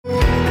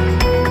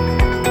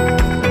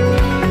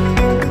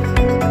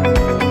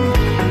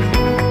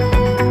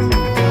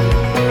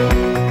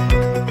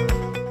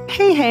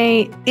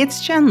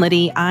It's Jen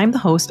Liddy. I'm the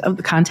host of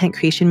the Content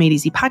Creation Made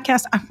Easy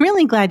podcast. I'm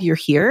really glad you're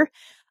here.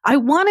 I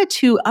wanted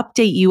to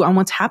update you on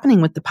what's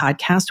happening with the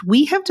podcast.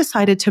 We have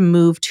decided to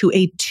move to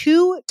a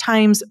 2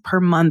 times per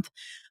month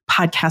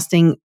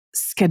podcasting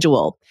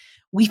schedule.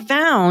 We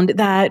found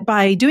that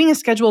by doing a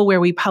schedule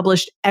where we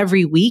published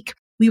every week,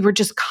 we were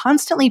just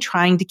constantly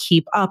trying to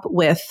keep up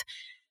with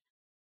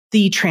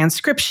the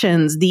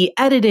transcriptions, the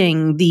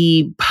editing,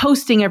 the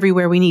posting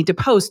everywhere we need to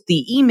post,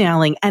 the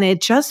emailing. And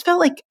it just felt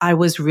like I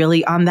was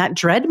really on that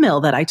treadmill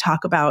that I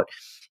talk about.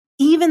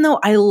 Even though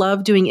I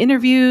love doing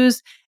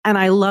interviews and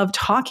I love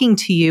talking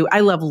to you, I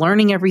love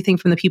learning everything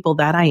from the people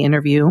that I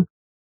interview,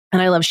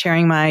 and I love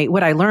sharing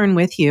what I learn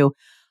with you.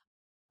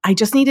 I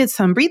just needed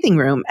some breathing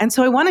room. And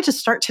so I wanted to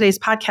start today's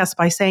podcast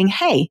by saying,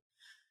 hey,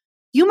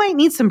 you might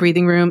need some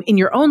breathing room in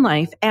your own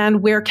life.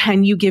 And where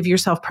can you give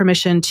yourself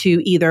permission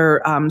to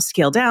either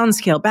scale down,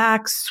 scale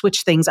back,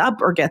 switch things up,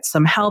 or get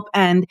some help?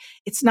 And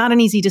it's not an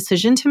easy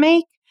decision to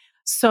make.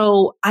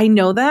 So I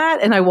know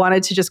that. And I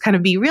wanted to just kind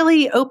of be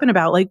really open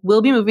about, like,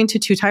 we'll be moving to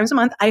 2 times a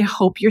month. I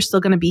hope you're still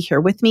going to be here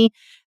with me.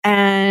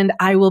 And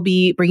I will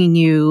be bringing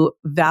you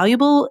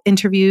valuable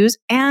interviews.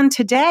 And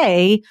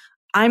today,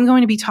 I'm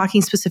going to be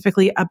talking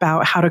specifically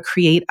about how to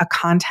create a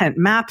content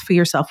map for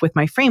yourself with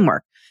my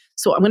framework.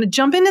 So I'm going to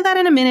jump into that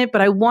in a minute,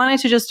 but I wanted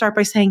to just start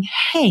by saying,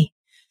 hey,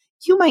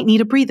 you might need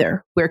a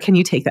breather. Where can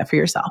you take that for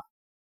yourself?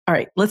 All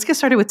right, let's get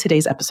started with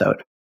today's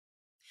episode.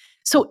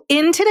 So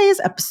in today's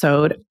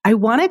episode, I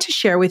wanted to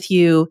share with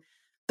you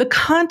the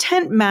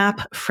content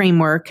map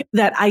framework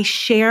that I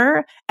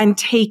share and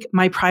take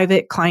my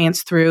private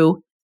clients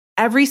through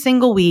every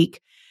single week.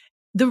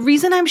 The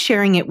reason I'm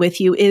sharing it with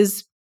you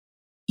is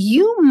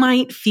you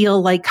might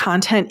feel like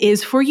content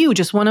is for you,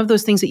 just one of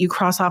those things that you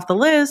cross off the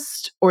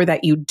list, or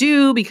that you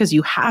do because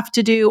you have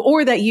to do,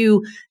 or that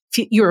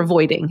you're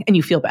avoiding and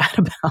you feel bad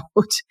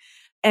about.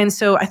 And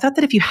so I thought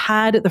that if you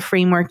had the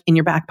framework in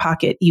your back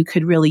pocket, you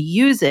could really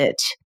use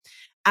it.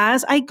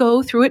 As I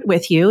go through it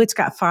with you, it's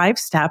got 5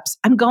 steps.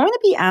 I'm going to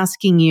be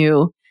asking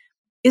you,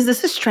 is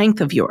this a strength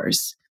of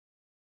yours?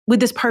 Would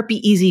this part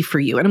be easy for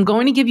you? And I'm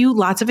going to give you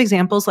lots of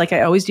examples like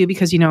I always do,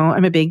 because,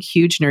 I'm a big,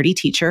 huge, nerdy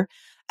teacher.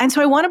 And so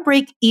I want to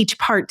break each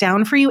part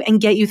down for you and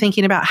get you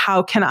thinking about,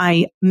 how can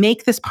I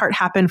make this part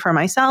happen for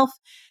myself?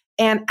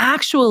 And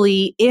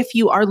actually, if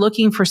you are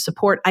looking for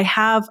support, I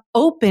have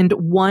opened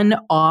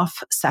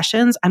one-off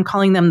sessions. I'm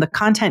calling them the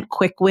Content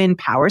Quick Win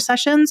Power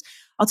Sessions.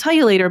 I'll tell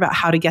you later about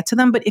how to get to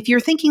them. But if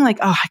you're thinking like,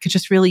 I could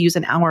just really use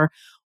an hour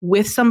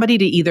with somebody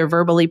to either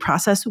verbally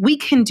process, we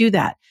can do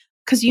that.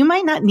 Because you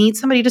might not need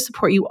somebody to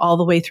support you all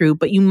the way through,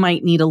 but you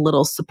might need a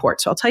little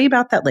support. So I'll tell you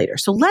about that later.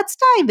 So let's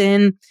dive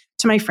in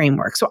to my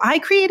framework. So I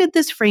created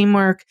this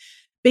framework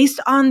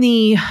based on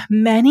the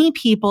many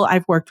people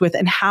I've worked with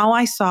and how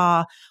I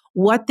saw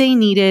what they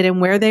needed and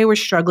where they were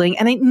struggling.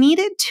 And it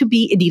needed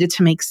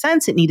to make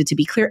sense. It needed to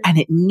be clear, and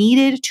it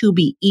needed to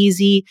be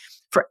easy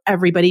for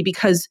everybody,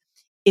 because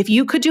if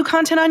you could do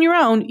content on your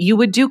own, you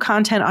would do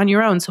content on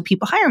your own. So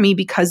people hire me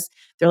because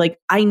they're like,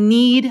 I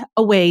need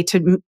a way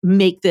to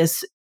make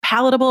this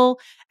palatable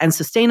and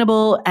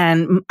sustainable,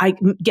 and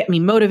get me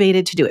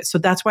motivated to do it. So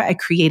that's why I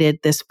created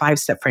this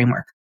 5-step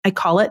framework. I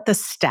call it the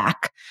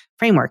STACK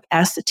framework,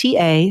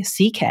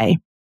 STACK.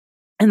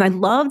 And I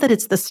love that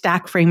it's the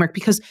STACK framework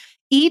because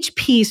each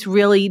piece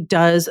really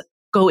does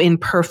go in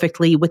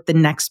perfectly with the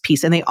next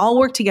piece. And they all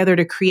work together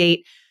to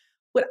create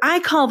what I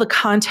call the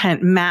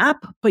content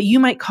map, but you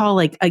might call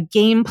like a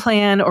game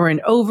plan or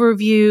an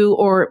overview,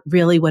 or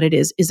really what it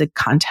is a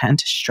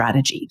content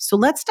strategy. So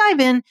let's dive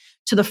in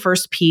to the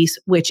first piece,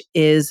 which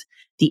is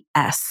the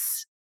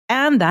S,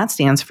 and that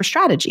stands for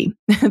strategy.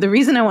 The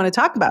reason I want to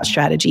talk about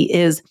strategy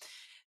is,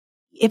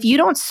 if you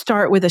don't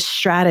start with a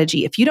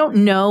strategy, if you don't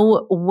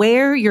know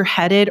where you're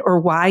headed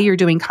or why you're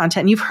doing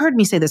content, and you've heard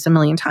me say this a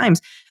million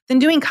times, then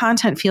doing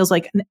content feels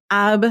like an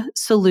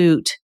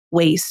absolute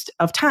waste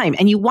of time.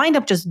 And you wind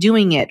up just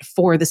doing it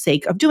for the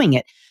sake of doing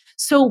it.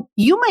 So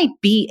you might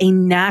be a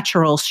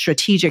natural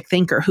strategic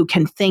thinker who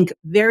can think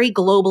very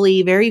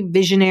globally, very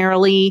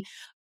visionarily.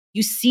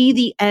 You see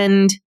the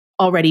end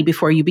already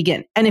before you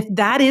begin. And if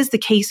that is the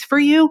case for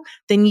you,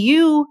 then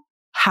you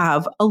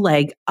have a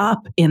leg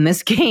up in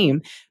this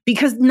game,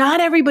 because not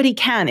everybody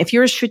can. If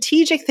you're a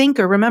strategic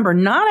thinker, remember,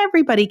 not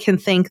everybody can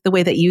think the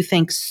way that you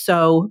think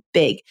so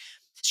big.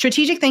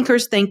 Strategic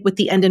thinkers think with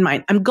the end in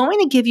mind. I'm going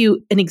to give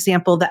you an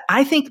example that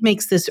I think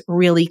makes this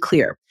really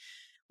clear.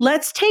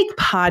 Let's take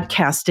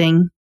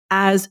podcasting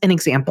as an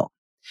example.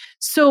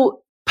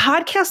 So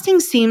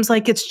podcasting seems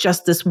like it's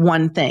just this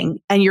one thing,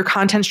 and your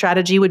content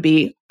strategy would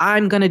be,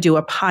 I'm going to do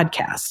a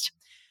podcast.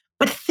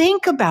 But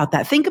think about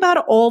that. Think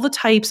about all the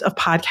types of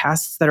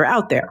podcasts that are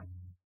out there.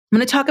 I'm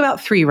going to talk about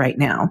 3 right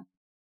now.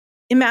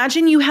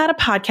 Imagine you had a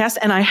podcast,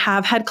 and I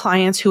have had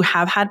clients who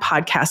have had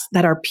podcasts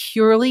that are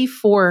purely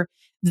for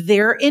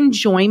their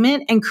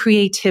enjoyment and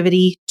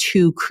creativity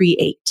to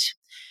create.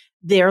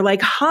 They're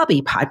like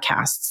hobby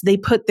podcasts. They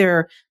put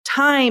their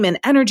time and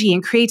energy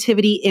and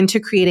creativity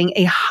into creating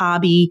a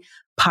hobby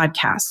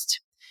podcast.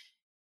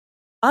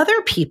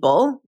 Other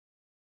people,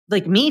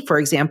 like me, for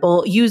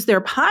example, use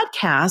their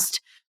podcast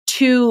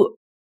to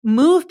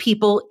move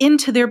people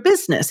into their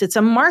business. It's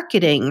a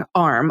marketing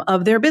arm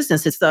of their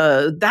business.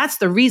 That's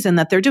the reason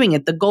that they're doing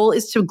it. The goal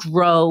is to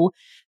grow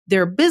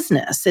their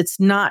business. It's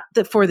not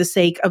for the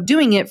sake of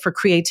doing it for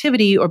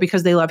creativity or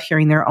because they love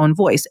hearing their own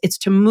voice. It's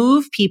to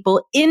move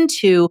people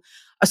into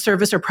a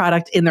service or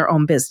product in their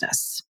own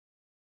business.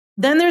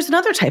 Then there's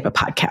another type of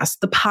podcast,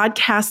 the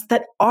podcasts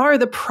that are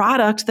the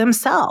product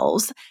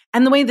themselves.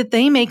 And the way that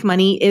they make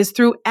money is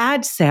through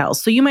ad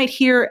sales. So you might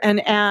hear an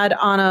ad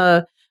on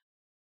a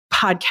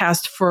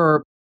podcast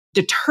for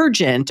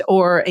detergent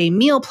or a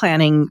meal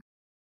planning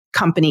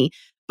company,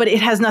 but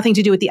it has nothing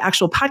to do with the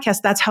actual podcast.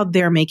 That's how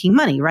they're making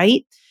money,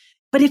 right?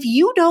 But if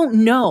you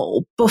don't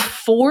know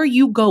before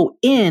you go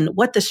in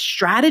what the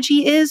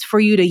strategy is for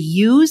you to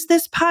use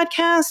this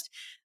podcast,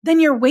 then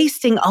you're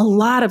wasting a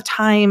lot of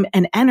time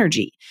and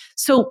energy.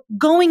 So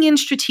going in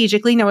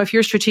strategically, now, if you're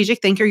a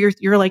strategic thinker,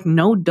 you're like,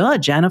 no, duh,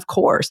 Jen, of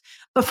course.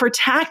 But for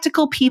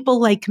tactical people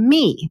like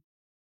me,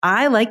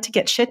 I like to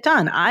get shit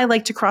done. I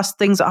like to cross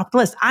things off the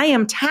list. I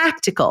am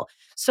tactical.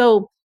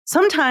 So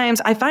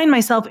sometimes I find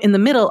myself in the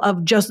middle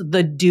of just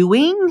the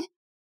doing,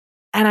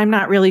 and I'm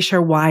not really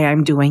sure why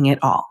I'm doing it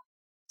all.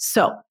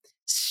 So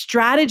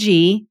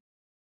strategy,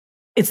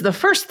 it's the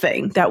first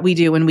thing that we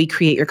do when we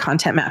create your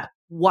content map.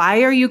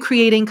 Why are you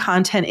creating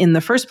content in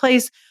the first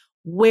place?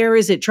 Where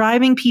is it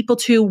driving people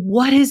to?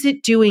 What is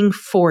it doing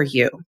for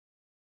you?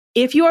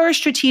 If you are a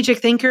strategic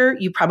thinker,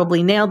 you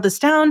probably nailed this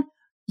down.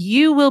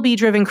 You will be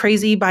driven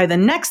crazy by the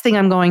next thing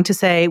I'm going to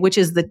say, which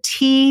is the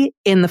T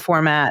in the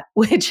format,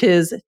 which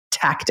is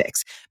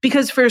tactics.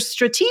 Because for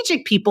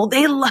strategic people,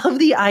 they love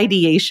the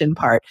ideation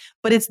part,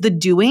 but it's the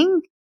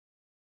doing.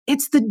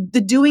 It's the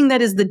doing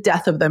that is the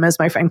death of them, as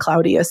my friend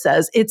Claudia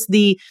says. It's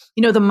the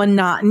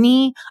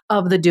monotony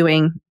of the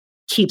doing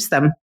keeps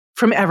them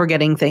from ever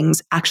getting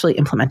things actually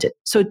implemented.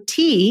 So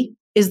T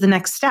is the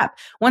next step.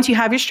 Once you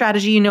have your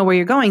strategy, you know where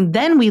you're going.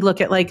 Then we look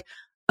at like,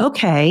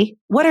 okay,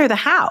 what are the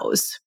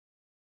hows?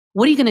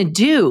 What are you going to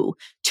do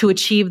to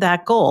achieve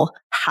that goal?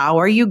 How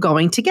are you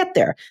going to get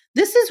there?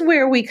 This is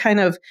where we kind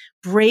of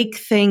break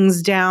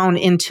things down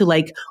into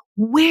like,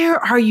 where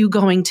are you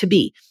going to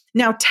be?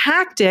 Now,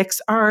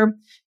 tactics are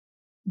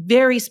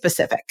very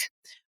specific,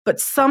 but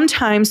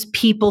sometimes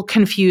people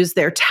confuse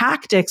their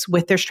tactics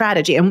with their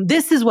strategy. And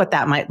this is what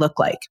that might look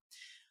like.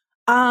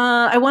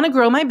 I want to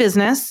grow my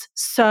business.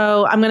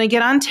 So I'm going to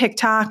get on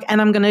TikTok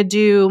and I'm going to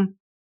do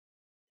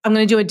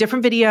a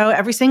different video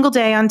every single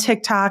day on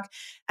TikTok,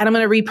 and I'm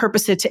going to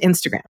repurpose it to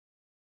Instagram.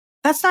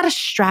 That's not a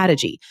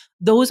strategy.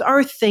 Those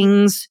are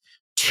things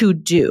to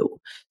do.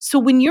 So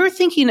when you're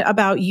thinking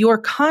about your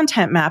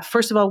content map,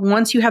 first of all,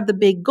 once you have the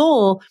big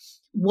goal,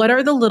 what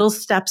are the little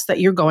steps that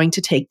you're going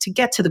to take to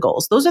get to the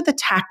goals? Those are the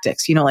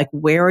tactics, like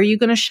where are you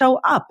going to show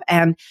up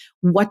and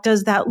what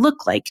does that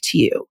look like to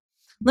you?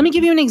 Let me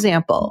give you an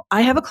example.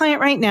 I have a client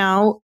right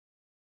now.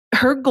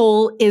 Her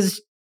goal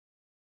is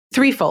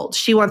threefold.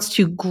 She wants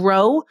to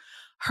grow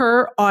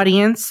her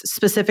audience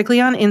specifically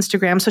on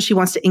Instagram. So she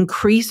wants to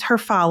increase her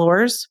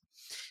followers.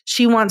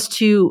 She wants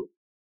to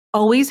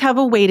always have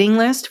a waiting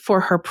list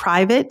for her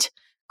private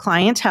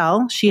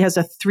clientele. She has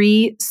a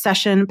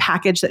 3-session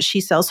package that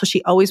she sells. So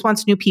she always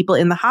wants new people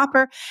in the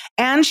hopper,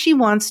 and she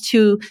wants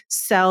to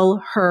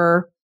sell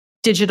her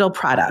digital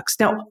products.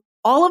 Now,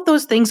 all of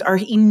those things are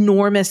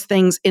enormous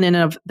things in and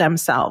of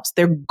themselves.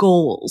 They're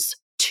goals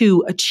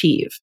to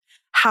achieve.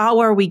 How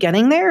are we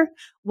getting there?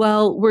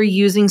 Well, we're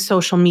using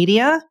social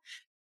media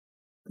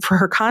for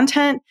her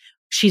content.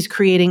 She's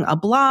creating a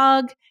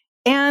blog,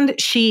 and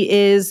she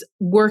is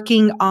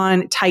working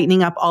on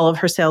tightening up all of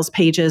her sales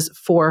pages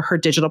for her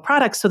digital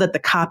products so that the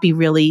copy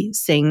really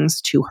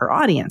sings to her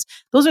audience.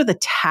 Those are the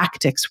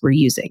tactics we're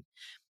using.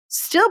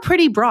 Still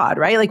pretty broad,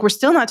 right? Like we're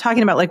still not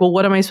talking about like, well,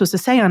 what am I supposed to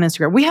say on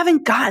Instagram? We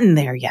haven't gotten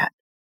there yet.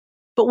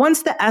 But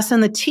once the S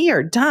and the T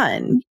are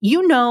done,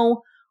 you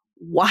know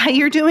why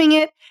you're doing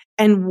it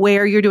and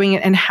where you're doing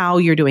it and how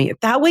you're doing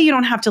it. That way you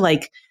don't have to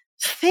like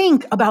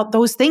think about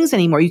those things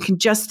anymore. You can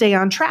just stay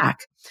on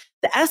track.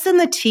 The S and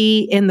the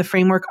T in the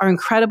framework are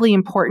incredibly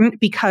important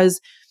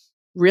because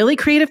really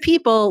creative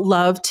people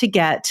love to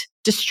get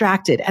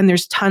distracted, and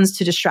there's tons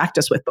to distract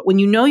us with. But when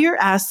you know your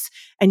S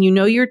and you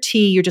know your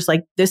T, you're just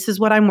like, this is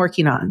what I'm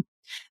working on.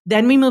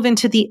 Then we move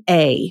into the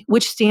A,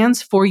 which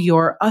stands for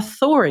your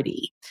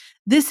authority.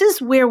 This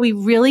is where we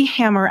really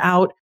hammer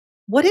out,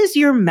 what is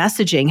your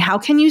messaging? How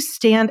can you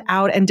stand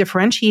out and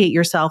differentiate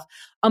yourself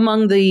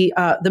among the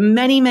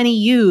many, many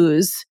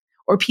yous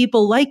or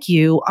people like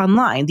you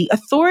online? The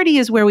authority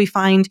is where we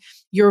find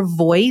your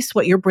voice,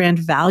 what your brand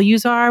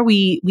values are.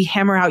 We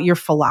hammer out your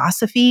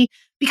philosophy,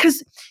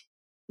 because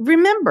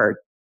remember,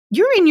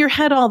 you're in your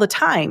head all the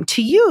time.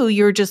 To you,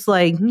 you're just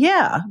like,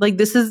 yeah, like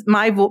this is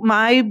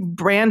my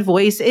brand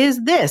voice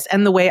is this,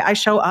 and the way I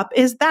show up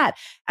is that,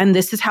 and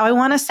this is how I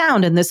want to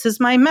sound, and this is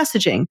my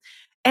messaging.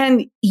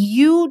 And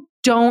you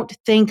don't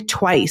think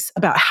twice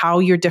about how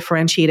you're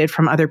differentiated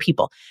from other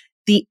people.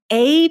 The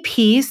A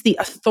piece, the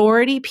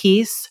authority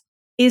piece,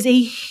 is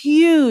a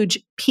huge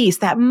piece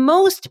that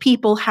most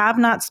people have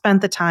not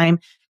spent the time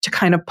to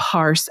kind of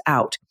parse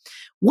out.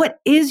 What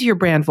is your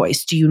brand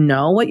voice? Do you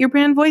know what your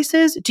brand voice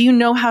is? Do you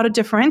know how to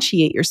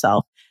differentiate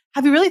yourself?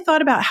 Have you really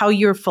thought about how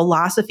your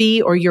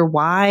philosophy or your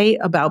why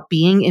about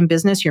being in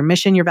business, your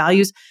mission, your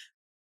values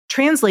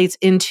translates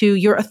into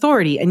your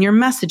authority and your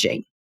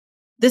messaging?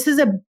 This is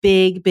a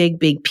big, big,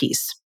 big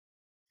piece.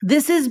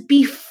 This is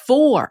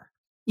before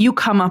you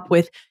come up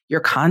with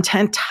your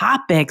content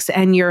topics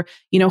and your,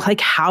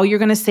 like how you're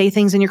going to say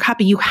things in your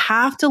copy. You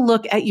have to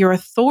look at your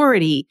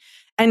authority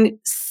and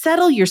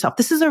settle yourself.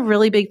 This is a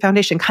really big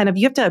foundation.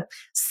 You have to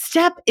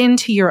step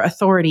into your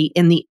authority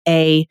in the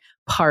A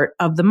part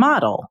of the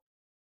model.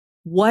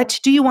 What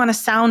do you want to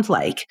sound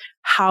like?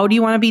 How do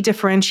you want to be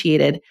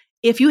differentiated?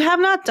 If you have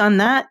not done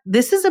that,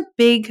 this is a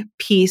big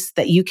piece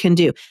that you can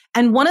do.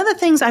 And one of the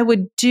things I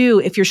would do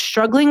if you're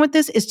struggling with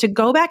this is to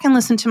go back and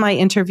listen to my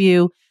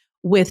interview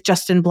with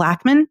Justin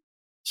Blackman.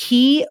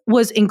 He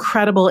was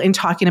incredible in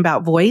talking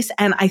about voice.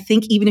 And I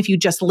think even if you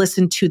just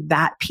listen to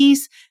that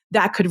piece,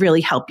 that could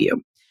really help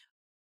you.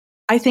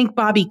 I think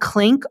Bobby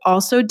Klink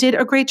also did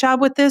a great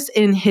job with this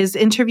in his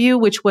interview,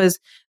 which was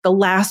the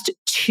last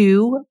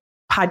 2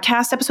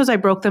 podcast episodes. I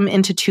broke them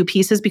into 2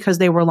 pieces because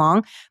they were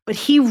long, but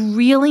he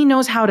really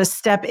knows how to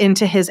step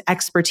into his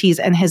expertise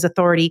and his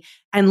authority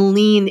and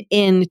lean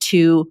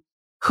into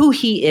who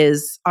he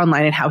is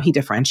online and how he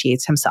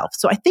differentiates himself.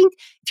 So I think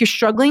if you're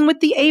struggling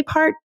with the A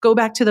part, go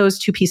back to those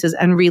 2 pieces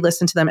and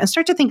re-listen to them and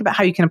start to think about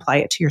how you can apply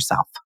it to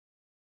yourself.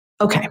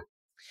 Okay.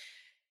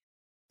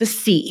 The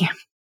C.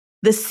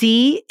 The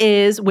C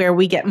is where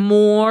we get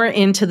more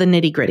into the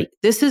nitty gritty.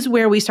 This is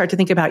where we start to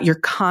think about your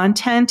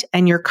content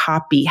and your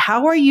copy.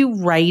 How are you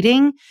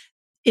writing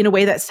in a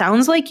way that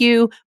sounds like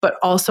you, but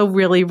also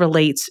really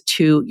relates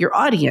to your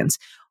audience?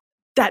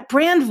 That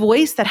brand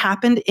voice that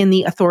happened in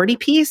the authority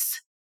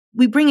piece,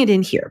 we bring it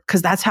in here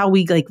because that's how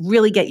we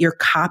really get your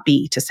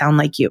copy to sound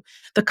like you.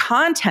 The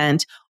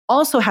content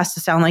also has to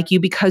sound like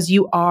you because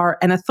you are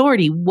an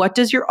authority. What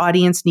does your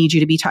audience need you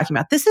to be talking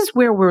about? This is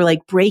where we're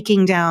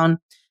breaking down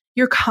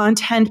your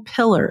content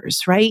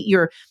pillars, right?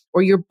 Your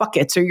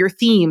buckets or your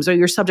themes or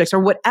your subjects or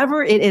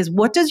whatever it is.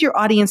 What does your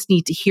audience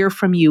need to hear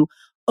from you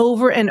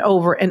over and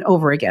over and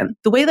over again?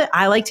 The way that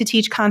I like to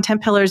teach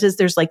content pillars is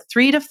there's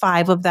 3 to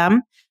 5 of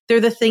them. They're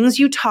the things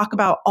you talk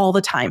about all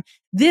the time.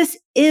 This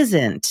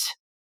isn't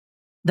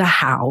the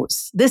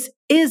hows. This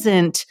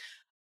isn't,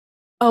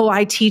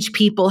 I teach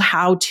people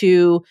how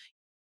to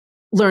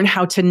learn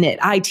how to knit.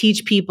 I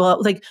teach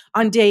people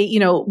on day,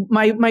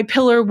 my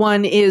pillar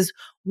 1 is,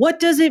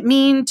 what does it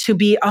mean to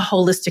be a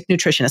holistic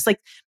nutritionist?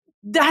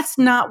 That's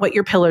not what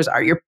your pillars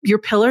are. Your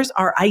pillars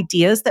are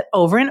ideas that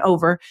over and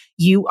over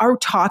you are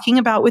talking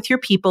about with your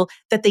people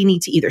that they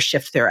need to either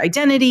shift their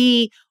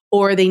identity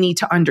or they need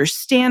to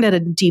understand at a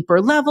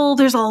deeper level.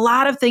 There's a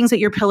lot of things that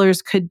your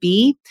pillars could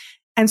be.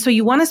 And so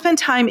you want to spend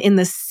time in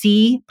the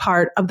C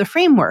part of the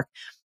framework.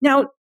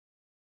 Now,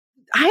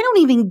 I don't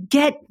even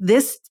get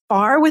this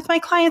far with my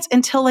clients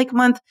until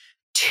month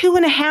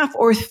 2.5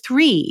 or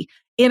 3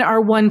 in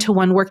our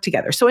one-to-one work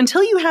together. So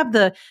until you have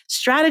the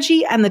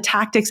strategy and the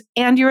tactics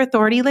and your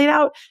authority laid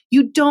out,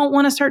 you don't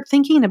want to start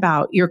thinking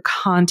about your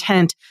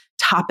content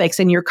topics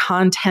and your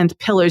content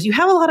pillars. You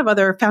have a lot of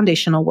other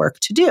foundational work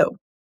to do.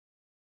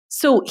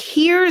 So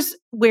here's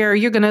where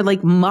you're going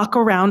to muck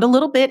around a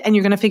little bit and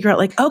you're going to figure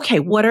out okay,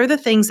 what are the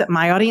things that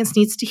my audience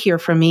needs to hear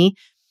from me?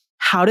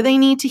 How do they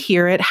need to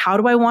hear it? How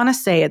do I want to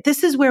say it?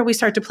 This is where we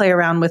start to play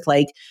around with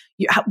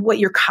what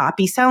your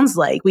copy sounds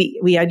like.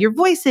 We add your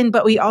voice in,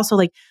 but we also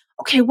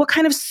okay, what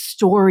kind of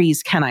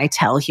stories can I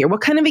tell here? What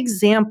kind of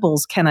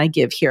examples can I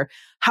give here?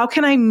 How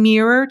can I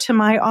mirror to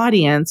my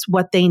audience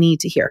what they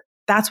need to hear?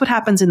 That's what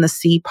happens in the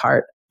C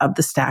part of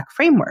the STACK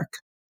framework.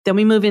 Then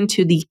we move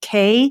into the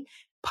K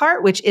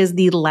part, which is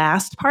the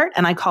last part.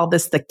 And I call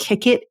this the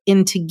kick it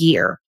into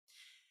gear.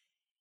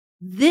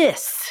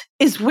 This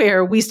is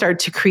where we start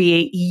to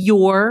create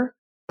your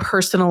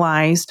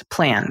personalized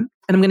plan.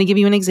 And I'm going to give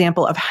you an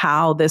example of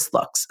how this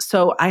looks.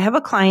 So I have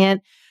a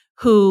client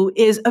who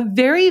is a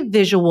very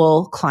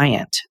visual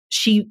client.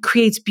 She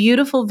creates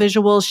beautiful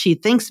visuals. She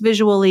thinks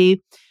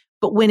visually.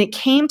 But when it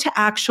came to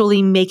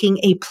actually making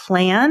a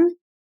plan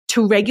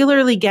to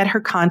regularly get her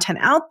content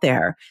out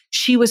there,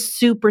 she was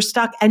super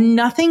stuck and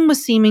nothing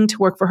was seeming to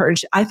work for her.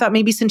 And I thought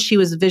maybe since she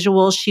was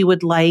visual, she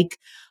would like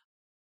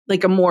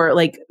a more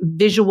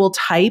visual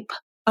type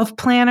of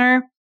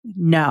planner.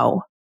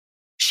 No.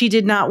 She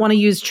did not want to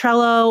use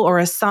Trello or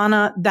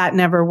Asana. That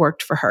never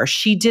worked for her.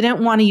 She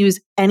didn't want to use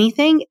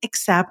anything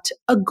except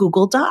a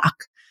Google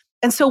Doc.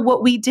 And so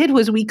what we did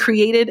was we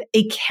created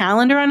a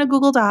calendar on a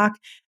Google Doc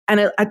and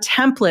a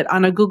template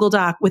on a Google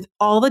Doc with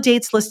all the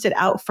dates listed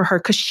out for her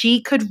because she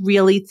could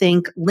really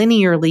think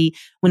linearly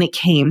when it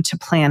came to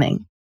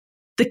planning.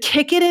 The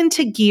kick it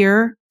into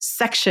gear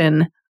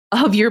section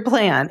of your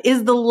plan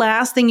is the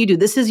last thing you do.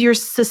 This is your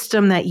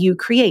system that you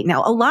create.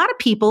 Now, a lot of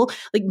people,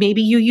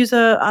 maybe you use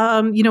a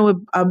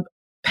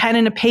pen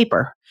and a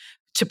paper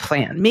to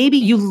plan. Maybe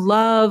you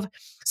love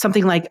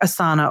something like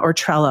Asana or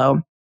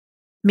Trello.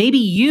 Maybe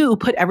you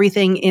put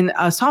everything in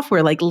a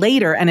software like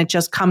Later and it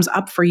just comes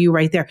up for you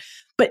right there.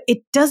 But it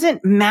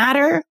doesn't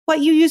matter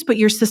what you use, but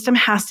your system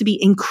has to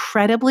be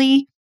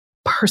incredibly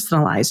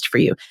personalized for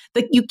you.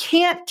 Like you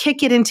can't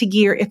kick it into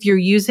gear if you're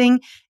using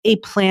a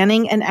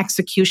planning and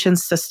execution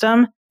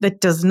system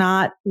that does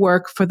not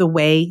work for the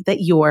way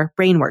that your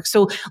brain works.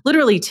 So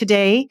literally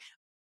today,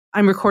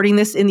 I'm recording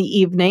this in the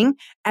evening.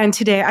 And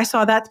today I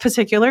saw that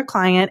particular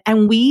client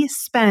and we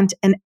spent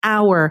an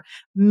hour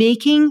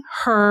making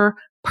her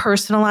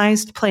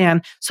personalized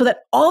plan so that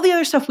all the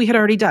other stuff we had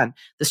already done,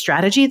 the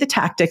strategy, the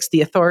tactics,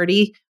 the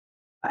authority,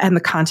 and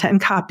the content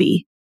and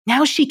copy,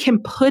 now she can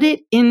put it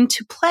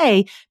into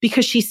play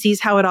because she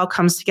sees how it all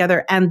comes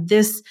together. And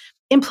this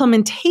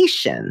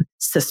implementation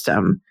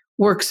system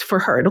works for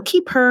her. It'll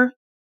keep her,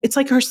 it's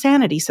like her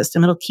sanity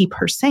system. It'll keep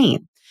her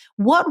sane.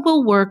 What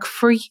will work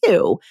for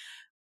you?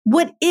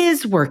 What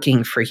is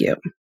working for you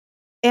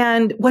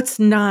and what's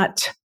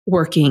not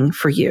working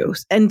for you?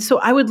 And so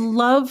I would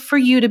love for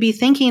you to be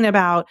thinking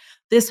about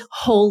this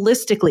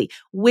holistically.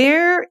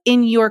 Where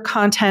in your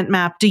content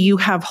map do you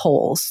have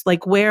holes?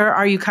 Like where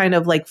are you kind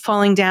of like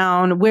falling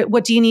down?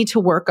 What do you need to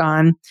work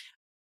on?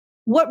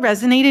 What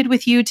resonated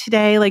with you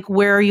today? Like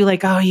where are you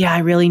like, oh yeah, I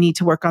really need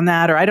to work on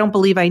that, or I don't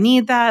believe I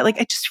need that.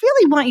 Like I just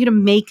really want you to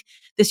make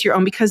this your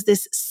own, because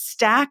this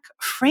stack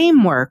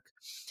framework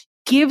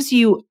gives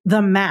you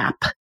the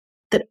map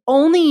that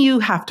only you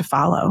have to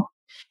follow.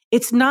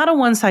 It's not a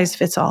one size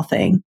fits all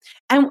thing.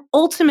 And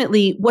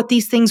ultimately, what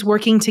these things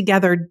working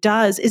together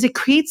does is it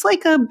creates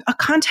like a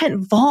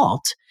content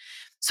vault.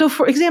 So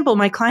for example,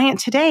 my client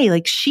today,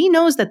 like she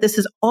knows that this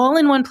is all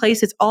in one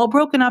place. It's all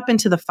broken up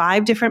into the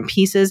 5 different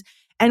pieces.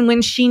 And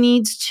when she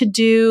needs to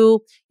do,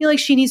 like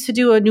she needs to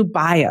do a new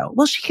bio,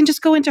 well, she can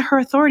just go into her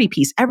authority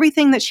piece.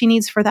 Everything that she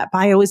needs for that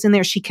bio is in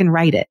there. She can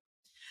write it.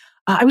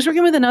 I was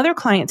working with another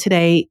client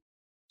today.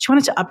 She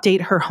wanted to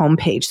update her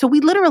homepage. So we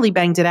literally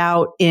banged it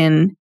out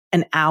in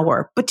an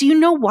hour. But do you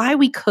know why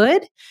we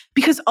could?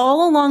 Because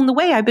all along the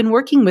way, I've been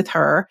working with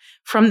her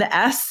from the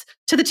S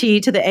to the T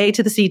to the A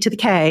to the C to the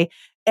K.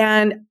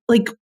 And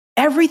like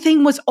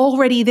everything was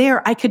already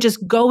there. I could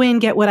just go in,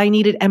 get what I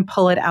needed and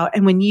pull it out.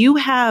 And when you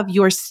have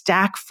your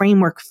stack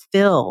framework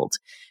filled,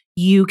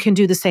 you can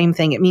do the same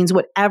thing. It means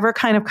whatever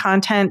kind of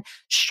content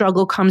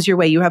struggle comes your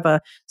way, you have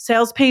a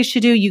sales page to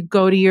do, you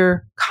go to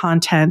your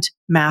content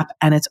map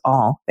and it's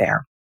all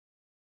there.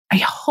 I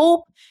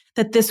hope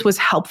that this was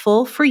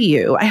helpful for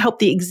you. I hope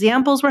the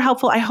examples were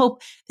helpful. I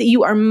hope that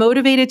you are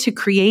motivated to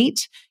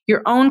create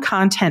your own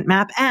content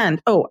map.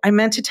 And, oh, I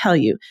meant to tell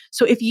you.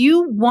 So if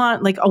you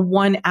want like a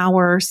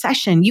 1-hour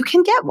session, you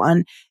can get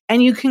one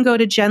and you can go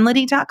to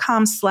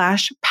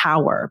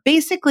jenliddy.com/power.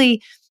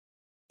 Basically,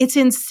 it's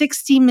in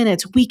 60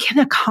 minutes. We can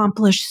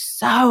accomplish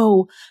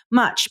so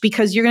much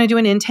because you're going to do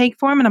an intake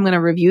form and I'm going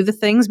to review the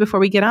things before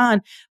we get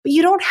on. But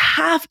you don't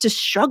have to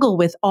struggle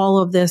with all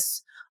of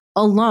this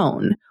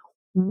alone.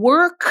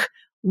 Work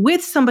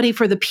with somebody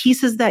for the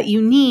pieces that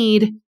you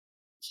need.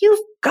 You've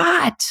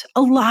got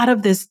a lot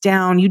of this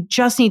down. You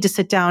just need to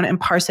sit down and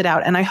parse it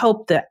out. And I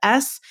hope the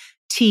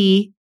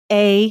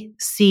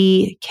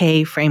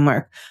STACK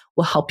framework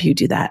will help you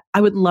do that.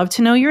 I would love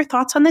to know your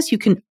thoughts on this. You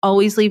can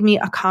always leave me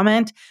a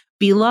comment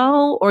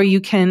below, or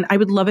I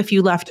would love if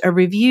you left a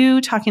review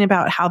talking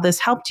about how this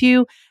helped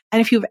you. And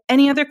if you have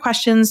any other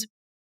questions,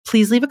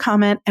 please leave a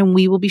comment and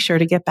we will be sure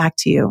to get back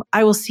to you.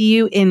 I will see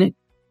you in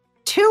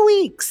 2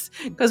 weeks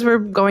because we're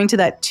going to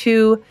that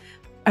 2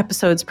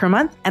 episodes per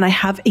month. And I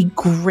have a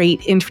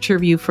great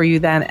interview for you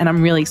then. And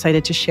I'm really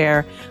excited to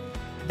share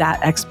that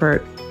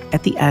expert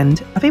at the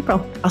end of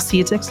April. I'll see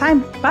you next time.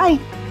 Bye.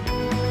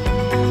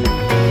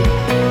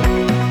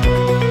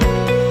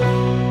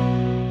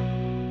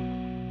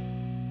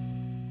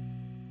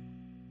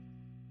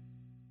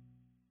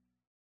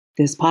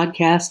 This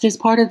podcast is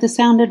part of the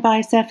Sound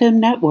Advice FM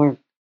network.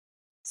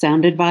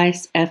 Sound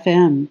Advice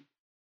FM.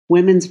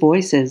 Women's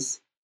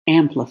voices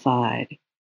amplified.